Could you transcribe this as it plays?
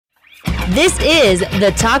This is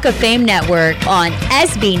the Talk of Fame Network on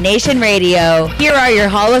SB Nation Radio. Here are your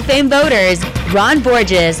Hall of Fame voters, Ron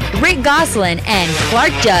Borges, Rick Gosselin, and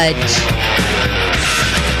Clark Judge.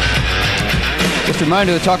 Just a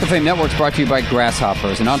reminder, the Talk of Fame Network is brought to you by Grasshopper.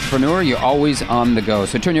 As an entrepreneur, you're always on the go.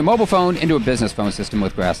 So turn your mobile phone into a business phone system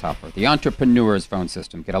with Grasshopper, the entrepreneur's phone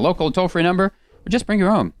system. Get a local toll-free number or just bring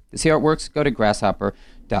your own. To see how it works, go to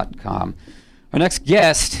grasshopper.com. Our next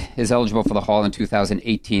guest is eligible for the Hall in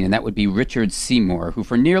 2018, and that would be Richard Seymour, who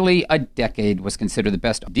for nearly a decade was considered the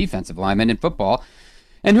best defensive lineman in football,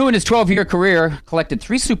 and who in his 12-year career collected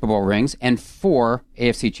 3 Super Bowl rings and 4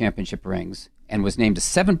 AFC Championship rings, and was named to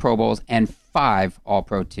 7 Pro Bowls and 5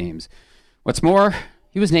 All-Pro teams. What's more,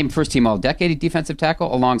 he was named First Team All-Decade defensive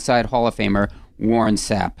tackle alongside Hall of Famer Warren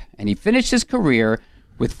Sapp, and he finished his career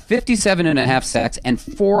with 57.5 sacks and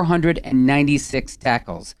 496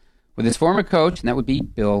 tackles. With his former coach, and that would be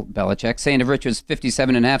Bill Belichick, saying of Richard's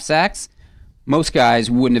 57.5 sacks, most guys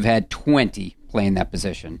wouldn't have had 20 playing that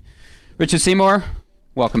position. Richard Seymour,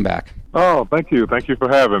 welcome back. Oh, thank you. Thank you for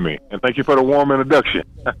having me. And thank you for the warm introduction.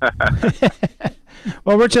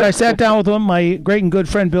 Well, Richard, I sat down with my great and good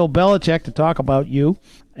friend Bill Belichick to talk about you.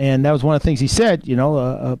 And that was one of the things he said,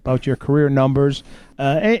 about your career numbers.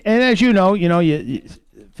 And as you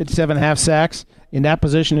 57.5 sacks in that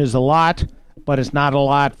position is a lot. But it's not a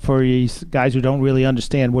lot for these guys who don't really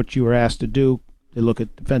understand what you were asked to do. They look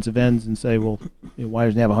at defensive ends and say, well, why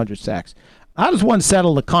doesn't he have 100 sacks? How does one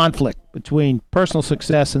settle the conflict between personal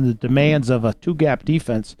success and the demands of a two-gap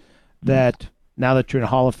defense that, now that you're in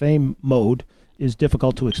Hall of Fame mode, is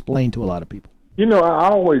difficult to explain to a lot of people?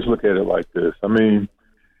 I always look at it like this. I mean,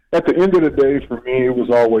 at the end of the day, for me, it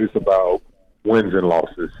was always about wins and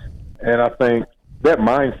losses. And I think that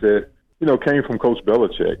mindset came from Coach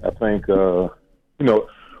Belichick. I think,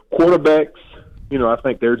 quarterbacks, I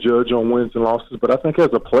think they're judged on wins and losses. But I think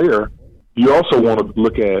as a player, you also want to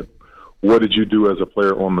look at what did you do as a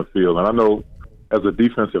player on the field. And I know as a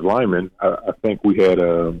defensive lineman, I think we had,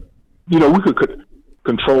 we could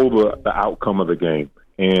control the outcome of the game.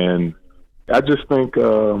 And I just think,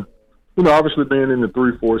 obviously being in the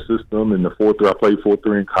 3-4 system and the 4-3, I played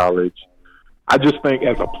 4-3 in college. I just think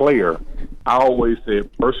as a player, I always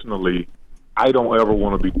said personally, I don't ever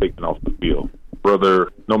want to be taken off the field.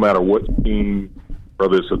 No matter what team,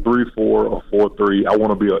 whether it's a 3-4 or 4-3, I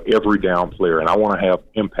want to be an every down player, and I want to have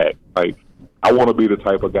impact. Like, I want to be the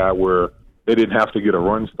type of guy where they didn't have to get a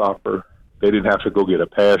run stopper, they didn't have to go get a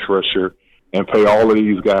pass rusher and pay all of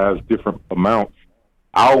these guys different amounts.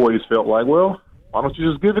 I always felt like, well, why don't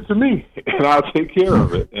you just give it to me and I'll take care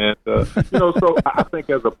of it? And, so I think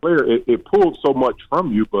as a player, it pulled so much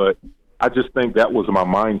from you, but I just think that was my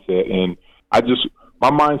mindset. And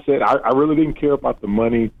my mindset, I really didn't care about the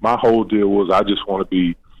money. My whole deal was I just want to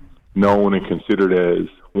be known and considered as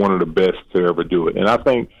one of the best to ever do it. And I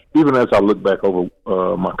think even as I look back over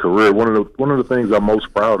my career, one of the things I'm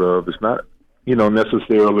most proud of is not,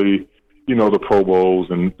 necessarily, the Pro Bowls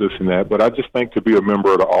and this and that, but I just think to be a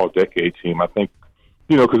member of the All-Decade team, I think,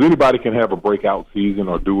 because anybody can have a breakout season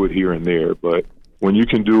or do it here and there, but when you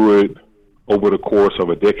can do it over the course of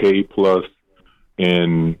a decade plus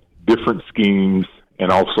in different schemes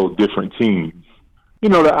and also different teams,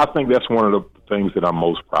 I think that's one of the things that I'm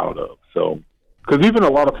most proud of. So, because even a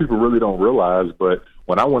lot of people really don't realize, but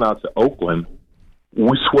when I went out to Oakland,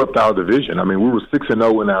 we swept our division. I mean, we were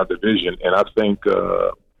 6-0 in our division, and I think,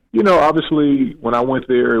 obviously when I went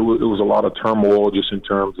there, it was a lot of turmoil just in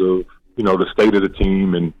terms of, the state of the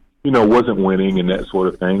team and, wasn't winning and that sort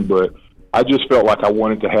of thing. But I just felt like I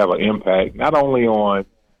wanted to have an impact, not only on,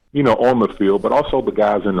 on the field, but also the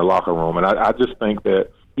guys in the locker room. And I just think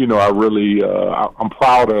that, I really, I'm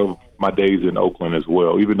proud of my days in Oakland as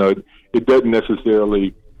well, even though it doesn't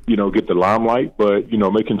necessarily, get the limelight, but,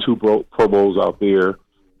 making 2 Pro Bowls out there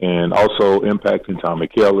and also impacting Tommy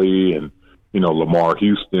Kelly and, Lamar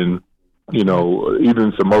Houston,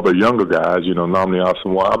 even some other younger guys, Nnamdi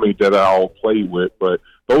Asomugha, that I all played with. But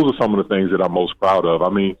those are some of the things that I'm most proud of. I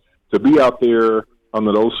mean, to be out there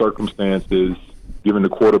under those circumstances, given the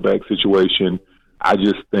quarterback situation, I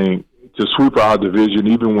just think to sweep our division,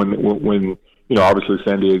 even when obviously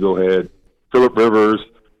San Diego had Phillip Rivers,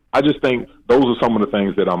 I just think those are some of the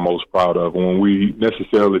things that I'm most proud of. When we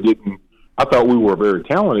necessarily didn't, I thought we were a very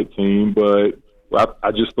talented team, but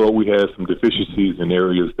I just thought we had some deficiencies in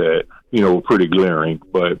areas that, were pretty glaring.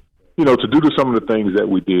 But, to do some of the things that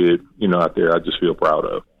we did, out there, I just feel proud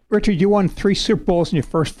of. Richard, you won 3 Super Bowls in your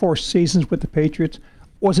first 4 seasons with the Patriots.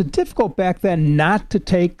 Was it difficult back then not to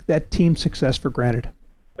take that team success for granted?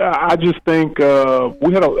 I just think we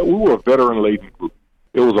were a veteran-laden group.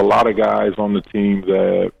 There was a lot of guys on the team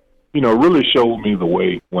that, really showed me the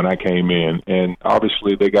way when I came in. And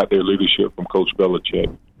obviously they got their leadership from Coach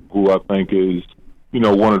Belichick, who I think is,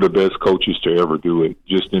 one of the best coaches to ever do it,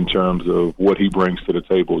 just in terms of what he brings to the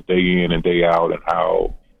table day in and day out and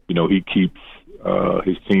how, he keeps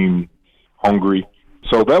his team hungry.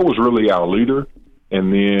 So that was really our leader.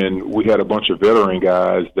 And then we had a bunch of veteran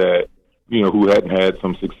guys that, who hadn't had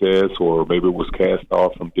some success or maybe was cast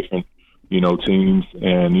off from different, teams.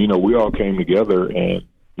 And, we all came together and,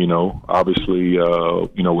 obviously,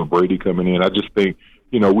 with Brady coming in, I just think,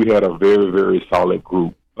 we had a very, very solid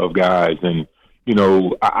group of guys. And,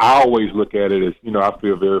 I always look at it as, I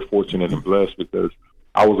feel very fortunate and blessed because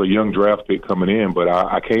I was a young draft pick coming in, but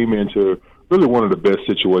I came into really one of the best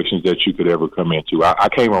situations that you could ever come into. I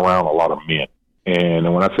came around a lot of men.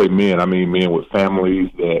 And when I say men, I mean men with families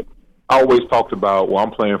that I always talked about, well,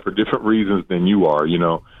 I'm playing for different reasons than you are,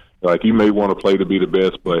 Like you may want to play to be the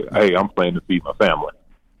best, but, hey, I'm playing to feed my family.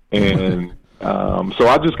 And so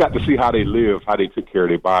I just got to see how they live, how they took care of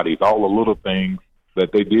their bodies, all the little things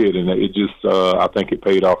that they did. And it just, I think it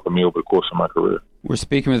paid off for me over the course of my career. We're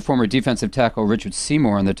speaking with former defensive tackle Richard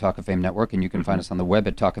Seymour on the Talk of Fame Network, and you can find us on the web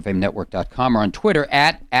at talkoffamenetwork.com or on Twitter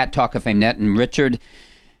at TalkOfFameNet. And Richard,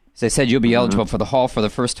 as I said, you'll be eligible for the Hall for the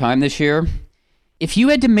first time this year. If you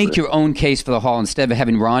had to make your own case for the Hall instead of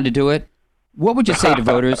having Ron to do it, what would you say to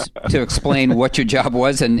voters to explain what your job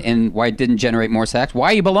was and why it didn't generate more sacks?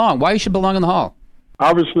 Why you belong? Why you should belong in the Hall?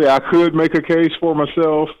 Obviously, I could make a case for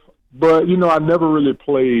myself, but, I never really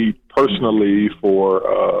played personally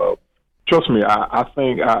for trust me, I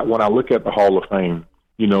think when I look at the Hall of Fame,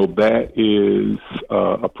 that is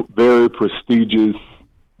a very prestigious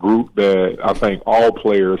group that I think all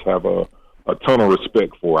players have a ton of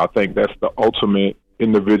respect for. I think that's the ultimate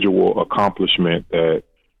individual accomplishment that,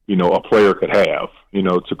 a player could have,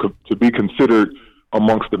 to be considered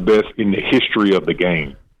amongst the best in the history of the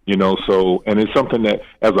game, So, and it's something that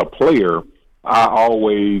as a player, I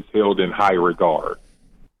always held in high regard.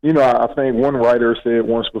 I think one writer said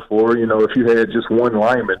once before, if you had just one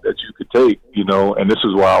lineman that you could take, and this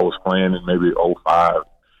is why I was playing in maybe 05,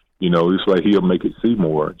 it's like he'll make it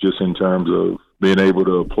Seymour, just in terms of being able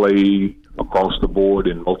to play across the board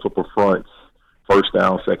in multiple fronts, first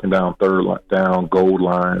down, second down, third down, goal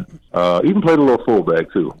line. Even played a little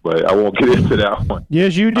fullback too, but I won't get into that one.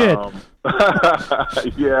 Yes, you did.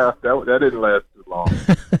 Yeah, that didn't last too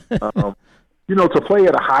long. To play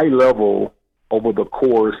at a high level over the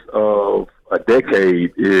course of a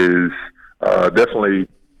decade is definitely,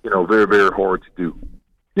 very, very hard to do.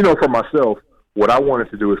 For myself, what I wanted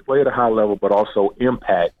to do is play at a high level, but also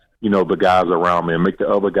impact, the guys around me and make the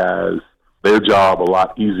other guys, their job a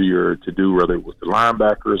lot easier to do, whether it was the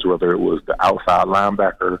linebackers, whether it was the outside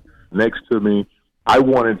linebacker next to me. I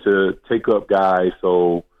wanted to take up guys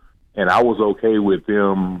and I was okay with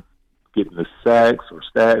them getting the sacks or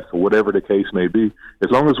stats or whatever the case may be, as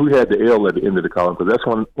long as we had the L at the end of the column. Because that's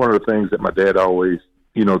one of the things that my dad always,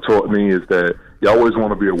 taught me is that you always want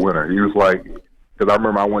to be a winner. He was like, because I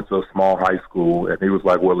remember I went to a small high school, and he was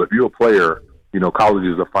like, well, if you're a player,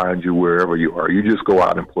 colleges will find you wherever you are. You just go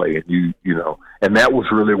out and play, and and that was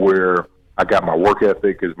really where I got my work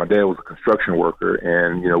ethic, because my dad was a construction worker,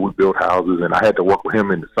 and, we built houses, and I had to work with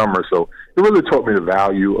him in the summer. So it really taught me the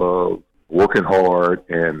value of working hard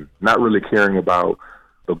and not really caring about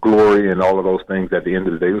the glory and all of those things at the end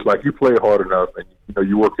of the day. It was like you play hard enough and,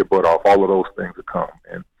 you work your butt off, all of those things will come.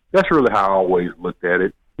 And that's really how I always looked at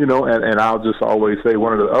it, and I'll just always say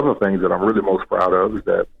one of the other things that I'm really most proud of is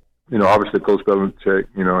that, obviously Coach Belichick,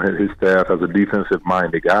 his staff as a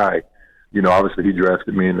defensive-minded guy, obviously he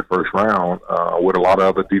drafted me in the first round with a lot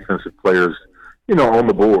of other defensive players, on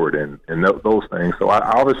the board and those things. So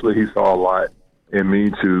obviously he saw a lot in me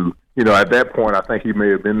to, at that point, I think he may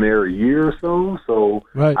have been there a year or so. So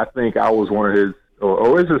right. I think I was one of his, or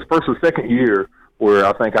it was his first or second year where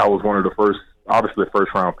I think I was one of the first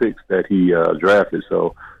round picks that he drafted.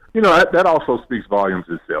 So, that also speaks volumes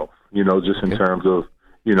itself, just in terms of,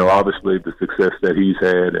 obviously the success that he's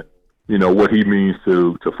had and, what he means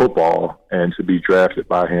to football and to be drafted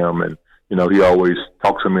by him. And, he always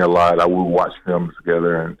talks to me a lot. I will watch films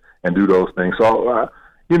together and do those things. So,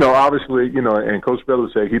 obviously, and Coach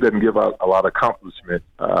Belichick, he doesn't give out a lot of accomplishments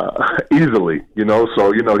easily,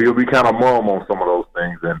 so, he'll be kind of mum on some of those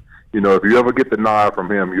things. And, if you ever get the nod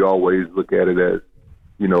from him, you always look at it as,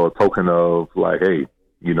 a token of like, hey,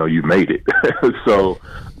 you made it. So,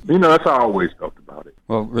 that's how I always felt about it.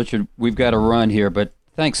 Well, Richard, we've got to run here, but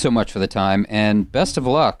thanks so much for the time, and best of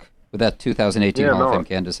luck with that 2018 Hall of Fame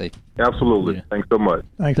candidacy. Absolutely. Yeah. Thanks so much.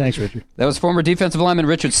 Thanks, Richard. That was former defensive lineman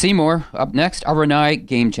Richard Seymour. Up next, our Renai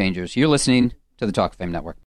Game Changers. You're listening to the Talk of Fame Network.